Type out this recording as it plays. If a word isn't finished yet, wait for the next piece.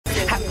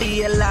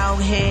be a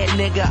long-haired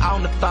nigga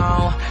on the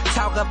phone.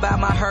 Talk about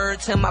my herd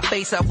to my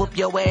face, I whoop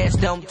your ass,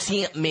 don't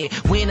tempt me.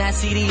 When I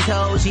see these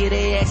hoes, yeah,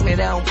 they ask me,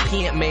 don't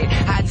pimp me.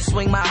 I just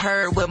swing my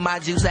herd with my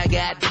juice, I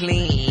got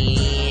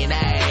clean,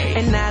 ayy.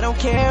 And I don't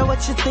care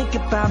what you think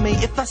about me.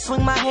 If I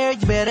swing my hair,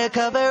 you better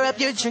cover up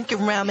your drink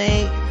around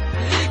me.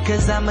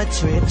 Cause I'm a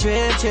trip,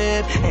 trip,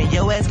 trip. And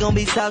your ass gon'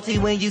 be salty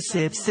when you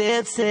sip,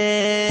 sip,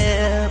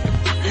 sip.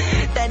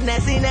 That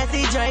nasty,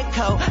 nasty drink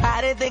cold.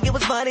 I didn't think it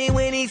was funny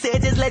when he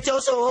said just let your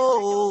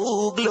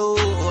soul glow.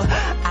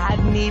 I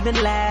didn't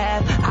even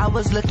laugh, I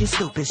was looking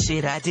stupid,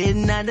 shit I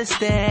didn't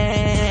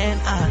understand.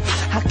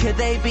 How could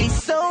they be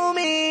so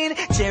mean?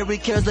 Jerry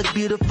curls look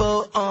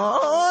beautiful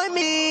on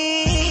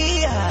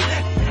me.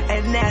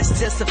 And that's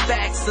just a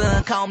fact,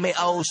 son. Call me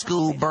old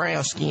school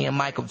brown skin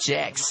Michael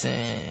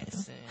Jackson.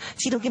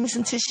 She don't give me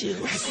some tissue.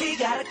 Cause he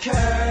got a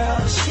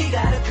curl, she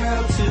got a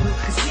curl too.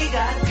 Cause he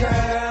got a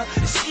curl,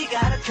 she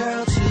got a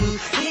curl too.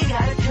 He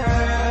got a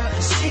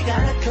curl, she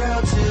got a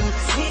curl too.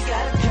 Cause he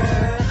got a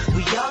curl,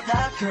 we all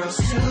got curls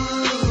too.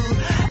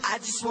 I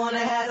just wanna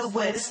have the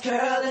wettest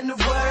curl in the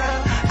world.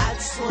 I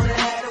just wanna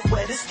have the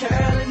wettest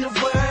curl in the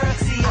world.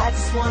 See, I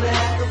just wanna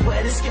have the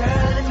wettest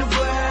curl in the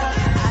world.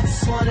 I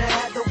just wanna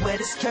have the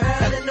wettest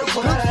curl in the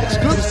world.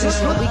 This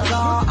is what we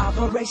call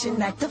Operation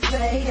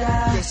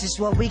Activator. This is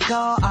what we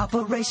call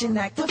Operation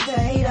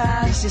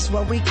Activator. This is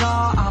what we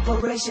call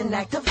Operation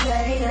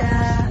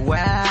Activator.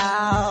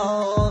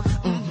 Wow.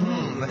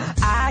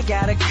 I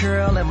got a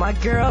curl and my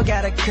girl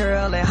got a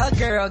curl and her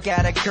girl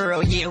got a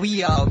curl. Yeah,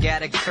 we all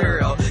got a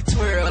curl.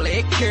 Twirl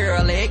it,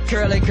 curl it,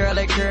 curl it, curl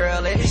it,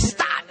 curl it.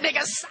 Stop,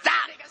 nigga, stop.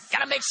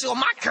 Gotta make sure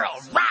my curl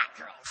rock.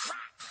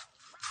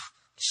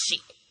 Shit.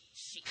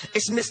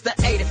 It's Mr.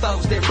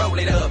 84s, then roll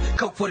it up.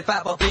 Coke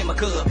 45 up in my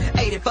cup.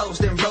 84s,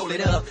 then roll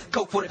it up.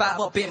 Coke 45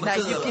 up in my cup.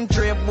 Now you can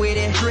drip with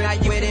it, drip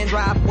with it,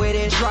 drop with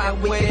it, drop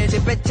with it.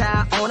 Tip it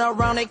time on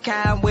around it,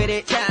 kind with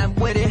it, kind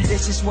with it.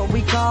 This is what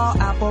we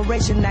call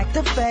Operation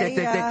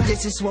Activator.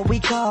 This is what we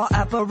call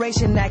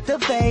Operation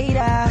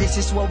Activator. This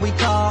is what we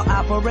call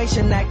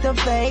Operation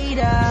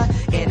Activator.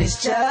 And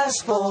it's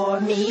just for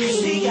me.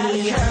 He got a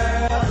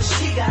curl,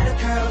 she got a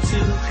curl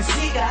too. Cause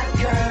he got a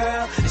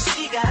curl,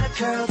 she got a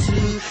curl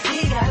too.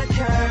 He got a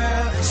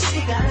curl, she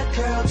got a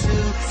curl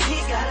too. He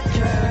got a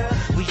curl,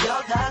 we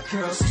all got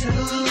curls too.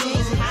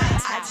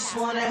 I just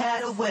wanna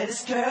have the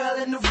wettest curl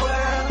in the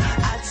world.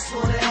 I just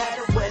wanna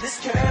have the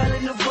wettest curl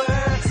in the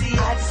world. See,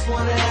 I just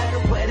wanna have the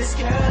wettest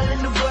curl in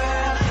the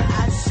world.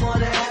 I just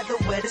wanna have the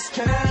wettest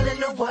curl in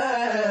the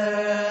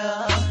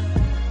world.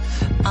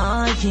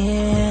 Oh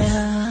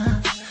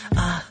yeah,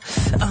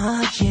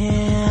 oh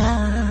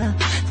yeah,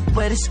 the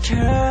wettest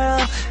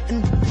curl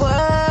in the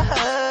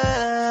world.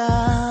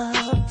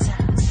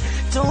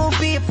 Don't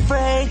be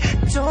afraid,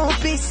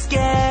 don't be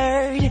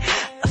scared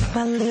of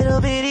my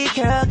little bitty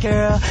curl,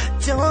 girl.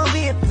 Don't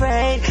be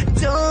afraid,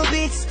 don't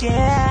be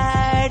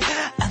scared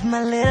of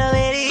my little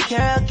bitty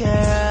curl,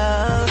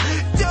 girl.